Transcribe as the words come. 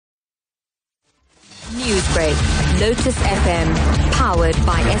Newsbreak, Lotus FM, powered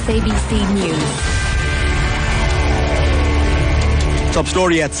by SABC News. Top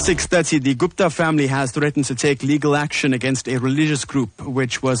story at 6:30. The Gupta family has threatened to take legal action against a religious group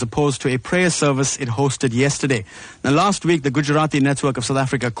which was opposed to a prayer service it hosted yesterday. Now, last week, the Gujarati network of South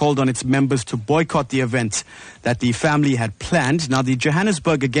Africa called on its members to boycott the event that the family had planned. Now, the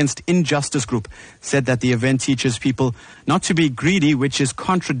Johannesburg Against Injustice group said that the event teaches people not to be greedy, which is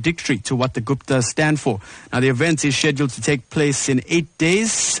contradictory to what the Guptas stand for. Now, the event is scheduled to take place in 8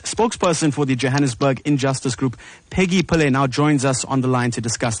 days. Spokesperson for the Johannesburg Injustice group, Peggy Pillay, now joins us on the line to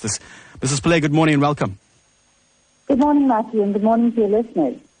discuss this. Mrs. Pillay, good morning and welcome. Good morning, Matthew, and good morning to your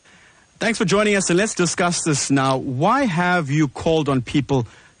listeners. Thanks for joining us, and let's discuss this now. Why have you called on people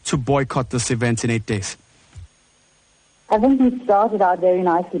to boycott this event in 8 days? I think we started out very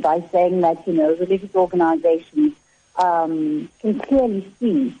nicely by saying that, religious organizations can clearly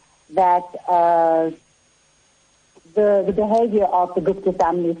see that the behavior of the Gupta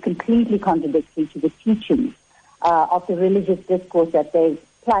family is completely contradictory to the teachings of the religious discourse that they've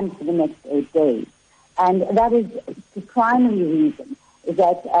planned for the next 8 days. And that is the primary reason, is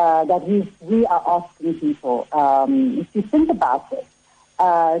that we are asking people to think about this,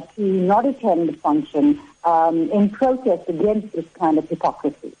 to not attend the function in protest against this kind of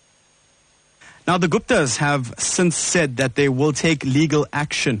hypocrisy. Now, the Guptas have since said that they will take legal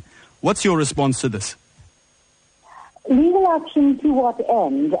action. What's your response to this? Legal action to what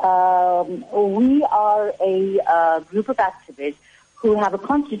end? We are a group of activists who have a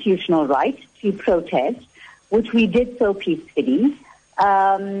constitutional right to protest, which we did so peacefully.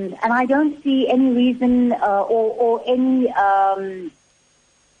 And I don't see any reason or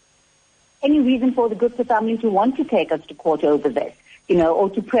any reason for the Gupta family to want to take us to court over this, or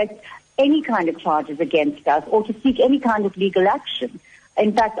to press any kind of charges against us or to seek any kind of legal action.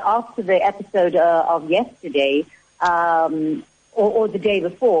 In fact, after the episode of yesterday, or the day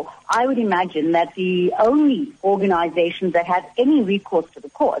before, I would imagine that the only organizations that have any recourse to the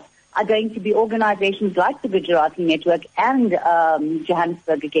court are going to be organizations like the Gujarati network and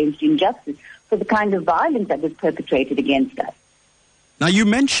Johannesburg Against Injustice for the kind of violence that was perpetrated against us. Now, you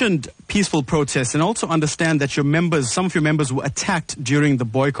mentioned peaceful protests and also understand that some of your members were attacked during the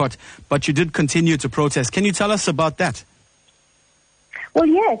boycott, but you did continue to protest. Can you tell us about that? Well,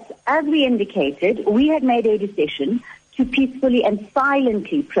 yes, as we indicated, we had made a decision to peacefully and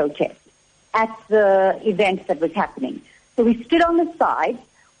silently protest at the event that was happening. So we stood on the side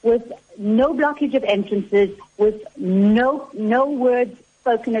with no blockage of entrances, with no words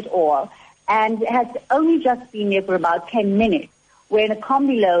spoken at all, and had only just been there for about 10 minutes when a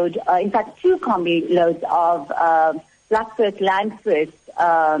combi load, in fact 2 combi loads of Black First, Land First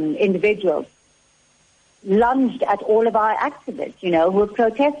individuals lunged at all of our activists, who were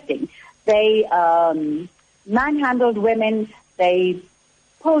protesting. They manhandled women. They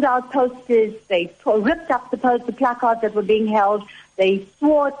pulled out posters. They ripped up the placards that were being held. They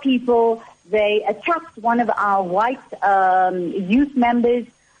swore at people. They attacked one of our white youth members.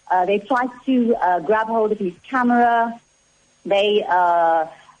 They tried to grab hold of his camera. They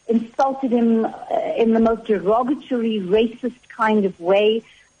insulted him in the most derogatory, racist kind of way.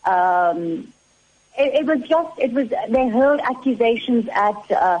 They hurled accusations at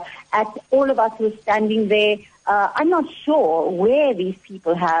all of us who were standing there. I'm not sure where these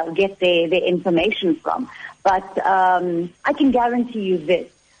people get their information from, but I can guarantee you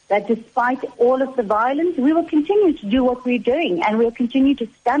this, that despite all of the violence, we will continue to do what we're doing, and we'll continue to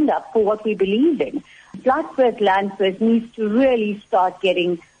stand up for what we believe in. Black First, Land First needs to really start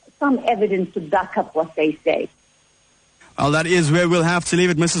getting some evidence to back up what they say. Well, that is where we'll have to leave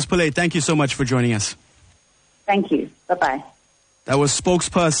it. Mrs. Pillay, thank you so much for joining us. Thank you. Bye-bye. That was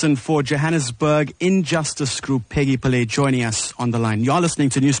spokesperson for Johannesburg Injustice Group, Peggy Pillay, joining us on the line. You are listening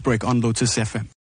to Newsbreak on Lotus FM.